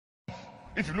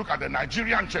If you look at the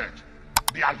Nigerian church,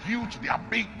 they are huge, they are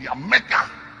big, they are mega,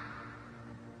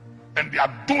 and they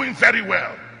are doing very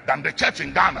well than the church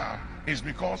in Ghana, is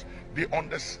because they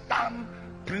understand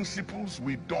principles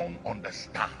we don't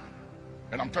understand.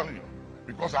 And I'm telling you,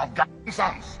 because I have Ghanaian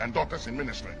sons and daughters in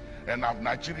ministry, and I have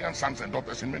Nigerian sons and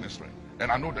daughters in ministry,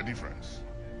 and I know the difference.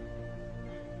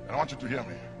 And I want you to hear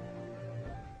me.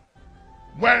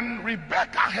 When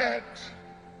Rebecca heard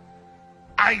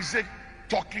Isaac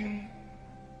talking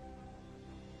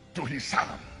to his son,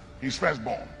 his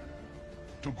firstborn,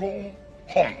 to go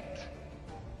hunt,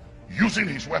 using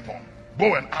his weapon,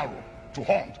 bow and arrow, to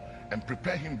hunt and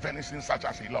prepare him venison such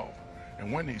as he loved,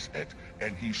 and when he's ate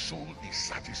and his soul is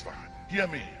satisfied. Hear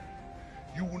me.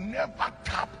 You will never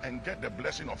tap and get the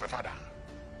blessing of a father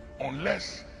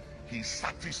unless he's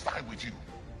satisfied with you.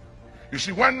 You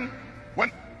see, when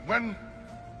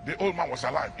the old man was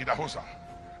alive, Idahosa,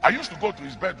 I used to go to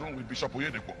his bedroom with Bishop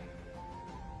Oyedepo,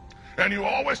 and he would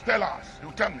always tell us, he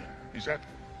would tell me, he said,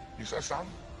 son,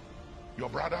 your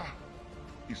brother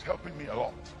is helping me a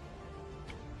lot.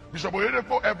 Bishop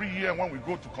Oyedepo, every year when we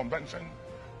go to convention,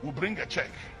 will bring a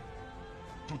check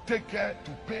to take care,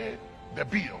 to pay the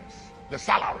bills, the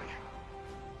salary,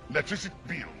 electricity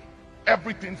bill,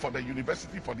 everything for the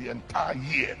university for the entire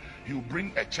year. He will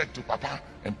bring a check to Papa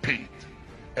and pay it.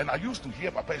 And I used to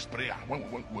hear Papa's prayer when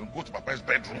we go to Papa's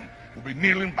bedroom. We'll be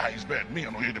kneeling by his bed, me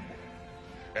and Oyedepo,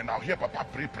 and I'll hear Papa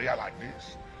pray prayer like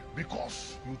this: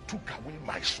 because you took away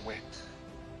my sweat,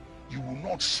 you will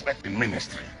not sweat in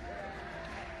ministry.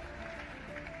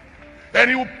 And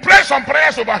he will pray some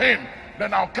prayers over him.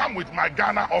 Then I'll come with my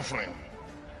Ghana offering.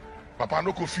 Papa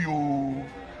no kofio,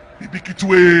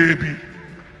 ibikitwebi.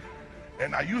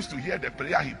 And I used to hear the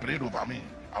prayer he prayed over me.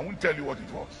 I won't tell you what it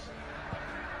was.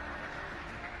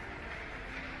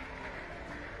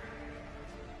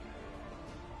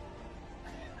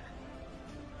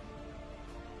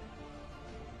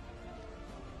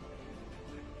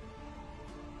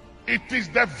 It is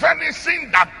the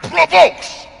venison that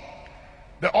provokes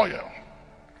the oil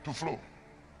to flow.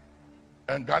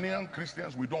 And Ghanaian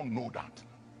Christians, we don't know that.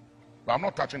 But I'm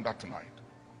not touching that tonight.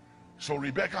 So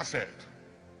Rebecca said,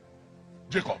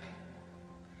 Jacob,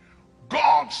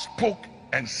 God spoke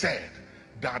and said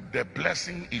that the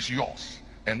blessing is yours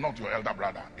and not your elder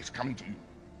brother. It's coming to you.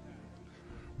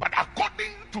 But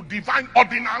according to divine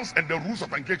ordinance and the rules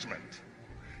of engagement,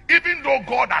 even though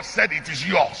God has said it is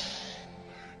yours,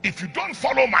 if you don't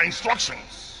follow my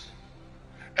instructions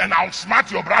and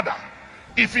outsmart your brother,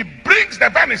 if he brings the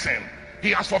venison,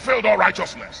 he has fulfilled all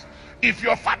righteousness. If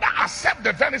your father accepts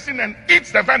the venison and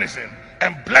eats the venison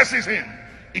and blesses him,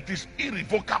 it is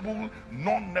irrevocable,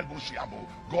 non-negotiable.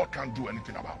 God can't do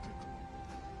anything about it.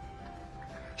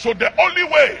 So the only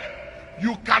way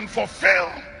you can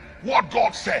fulfill what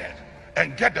God said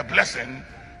and get the blessing,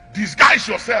 disguise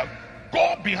yourself,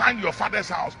 go behind your father's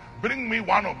house, bring me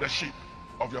one of the sheep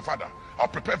of your father. I'll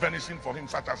prepare venison for him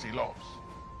such as he loves.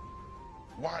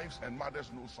 Wives and mothers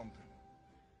know something.